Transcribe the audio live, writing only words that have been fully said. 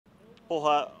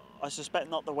Borja, I suspect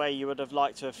not the way you would have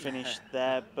liked to have finished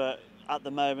there, but at the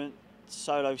moment,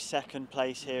 solo second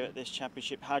place here at this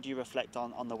championship. How do you reflect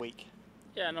on the week?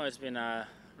 Yeah, no, it's been a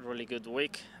really good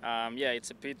week. Yeah, it's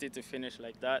a pity to finish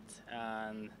like that,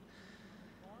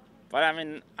 but I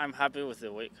mean, I'm happy with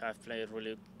the week. I've played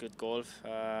really good golf.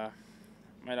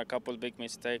 Made a couple big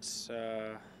mistakes.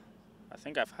 I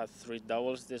think I've had 3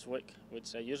 doubles this week,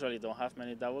 which I usually don't have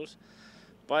many doubles.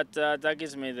 But that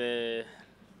gives me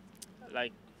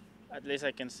at least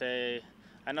I can say,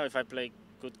 I know if I play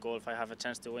good golf, I have a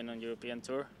chance to win on European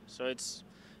Tour. So it's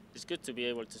good to be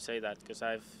able to say that, because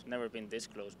I've never been this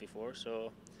close before.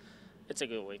 So it's a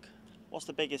good week. What's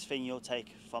the biggest thing you'll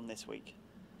take from this week?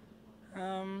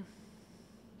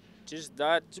 Just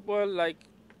that, well, like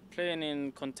playing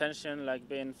in contention, like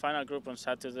being final group on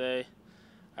Saturday,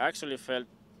 I actually felt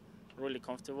really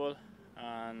comfortable,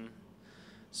 and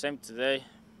same today,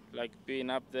 like being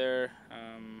up there.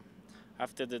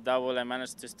 After the double, I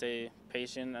managed to stay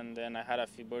patient, and then I had a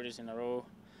few birdies in a row,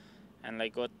 and I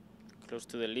got close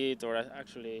to the lead, or I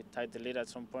actually tied the lead at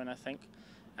some point, I think,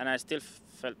 and I still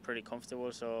felt pretty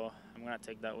comfortable. So I'm gonna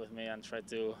take that with me and try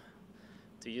to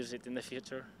use it in the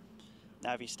future.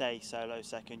 Now, if you stay solo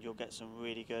second, you'll get some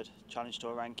really good Challenge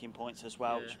Tour ranking points as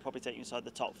well, which will probably take you inside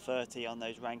the top 30 on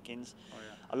those rankings. Oh,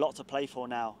 yeah. A lot to play for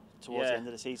now towards the end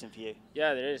of the season for you.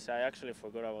 Yeah, there is. I actually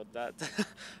forgot about that.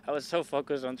 I was so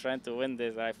focused on trying to win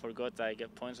this, I forgot I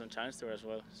get points on Challenge Tour as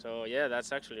well. So yeah,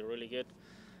 that's actually really good.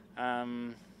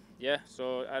 Yeah,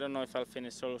 so I don't know if I'll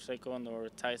finish solo second or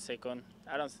tie second.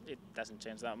 It doesn't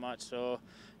change that much. So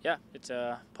yeah, it's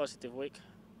a positive week.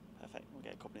 Perfect. We'll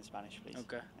get a couple in Spanish, please.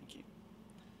 Okay. Thank you.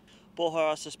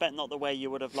 Borja, I suspect not the way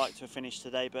you would have liked to have finished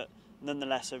today, but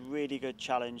nonetheless a really good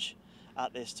challenge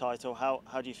at this title.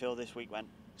 How do you feel this week went?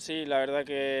 Sí, la verdad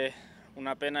que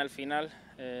una pena el final,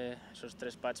 esos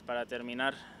 3 putts para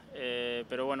terminar,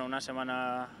 pero bueno, una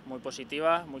semana muy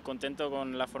positiva, muy contento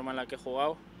con la forma en la que he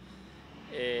jugado.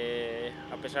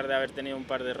 A pesar de haber tenido un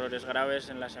par de errores graves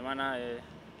en la semana,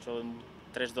 son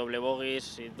 3 doble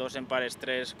bogies y 2 empares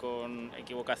 3 con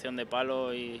equivocación de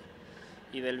palo y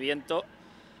del viento.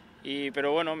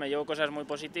 Pero bueno, me llevo cosas muy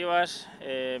positivas.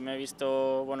 Me he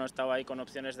visto, bueno, estaba ahí con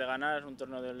opciones de ganar un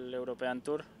torneo del European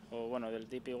Tour, o bueno, del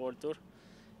DP World Tour,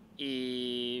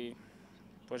 y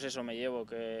pues eso me llevo,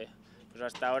 que pues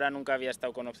hasta ahora nunca había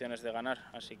estado con opciones de ganar,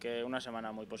 así que una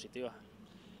semana muy positiva.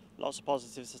 Lots of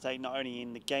positives to take, not only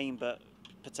in the game but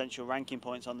potential ranking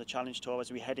points on the Challenge Tour as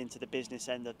we head into the business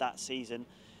end of that season.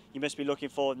 You must be looking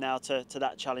forward now to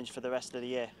that challenge for the rest of the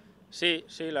year. Sí,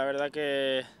 la verdad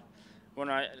que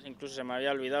bueno, incluso se me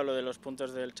había olvidado lo de los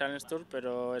puntos del Challenge Tour,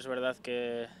 pero es verdad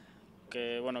que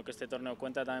bueno, que este torneo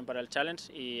cuenta también para el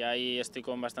Challenge, y ahí estoy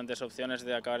con bastantes opciones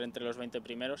de acabar entre los 20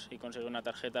 primeros y conseguir una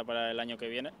tarjeta para el año que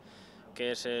viene,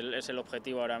 que es el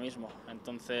objetivo ahora mismo.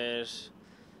 Entonces,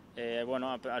 bueno,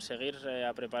 a seguir,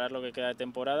 a preparar lo que queda de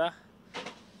temporada.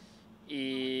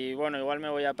 Y bueno, igual me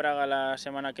voy a Praga la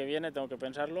semana que viene, tengo que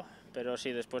pensarlo, pero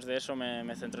sí, después de eso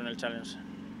me centro en el Challenge.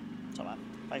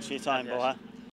 Thanks for your time, Borja.